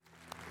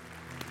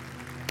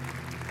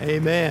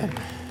Amen.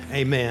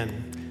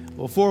 Amen.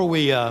 Before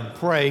we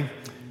pray,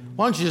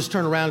 why don't you just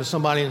turn around to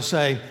somebody and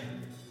say,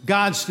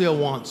 God still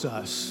wants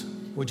us.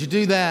 Would you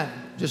do that?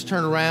 Just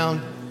turn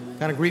around,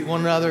 kind of greet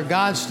one another.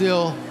 God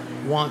still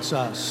wants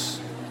us.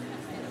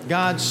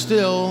 God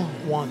still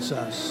wants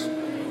us.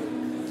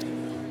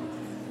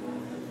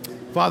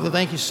 Father,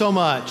 thank you so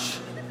much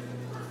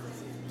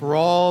for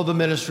all the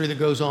ministry that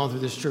goes on through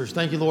this church.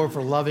 Thank you, Lord,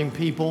 for loving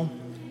people.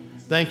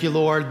 Thank you,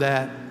 Lord,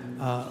 that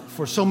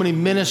for so many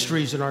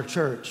ministries in our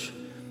church.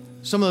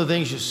 Some of the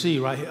things you see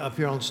right up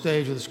here on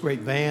stage with this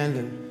great band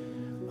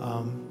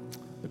and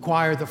the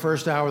choir at the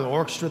first hour, the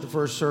orchestra at the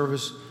first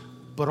service,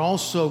 but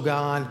also,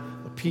 God,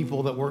 the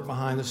people that work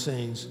behind the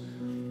scenes.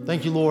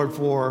 Thank you, Lord,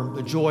 for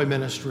the Joy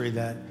Ministry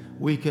that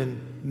we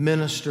can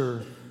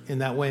minister in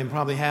that way and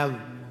probably have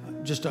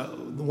just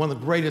one of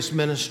the greatest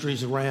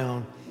ministries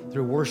around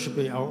through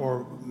worshiping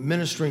or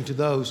ministering to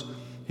those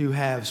who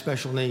have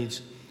special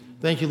needs.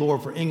 Thank you,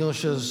 Lord, for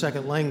English as a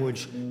second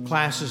language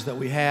classes that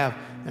we have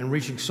and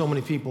reaching so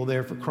many people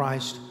there for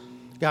Christ.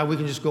 God, we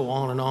can just go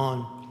on and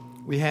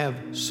on. We have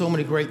so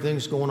many great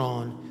things going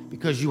on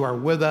because you are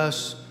with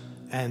us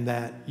and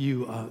that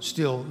you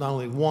still not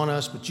only want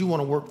us, but you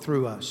want to work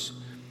through us.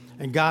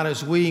 And God,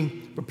 as we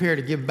prepare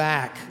to give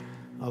back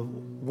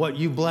what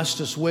you blessed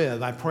us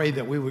with, I pray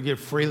that we would give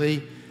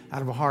freely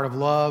out of a heart of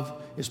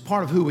love. It's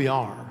part of who we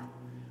are.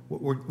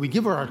 We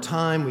give our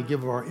time, we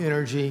give our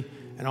energy,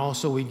 and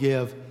also we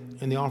give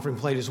in the offering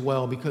plate as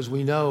well, because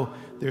we know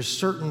there's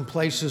certain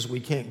places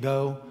we can't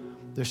go,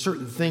 there's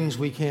certain things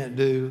we can't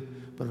do,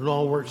 but it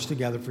all works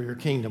together for your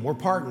kingdom. We're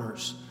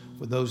partners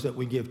with those that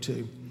we give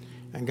to.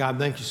 And God,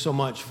 thank you so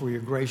much for your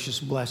gracious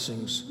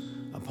blessings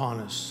upon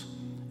us.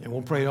 And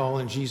we'll pray it all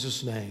in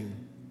Jesus' name.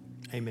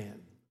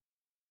 Amen.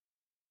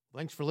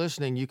 Thanks for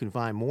listening. You can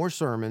find more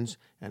sermons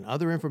and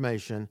other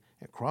information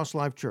at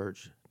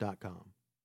crosslifechurch.com.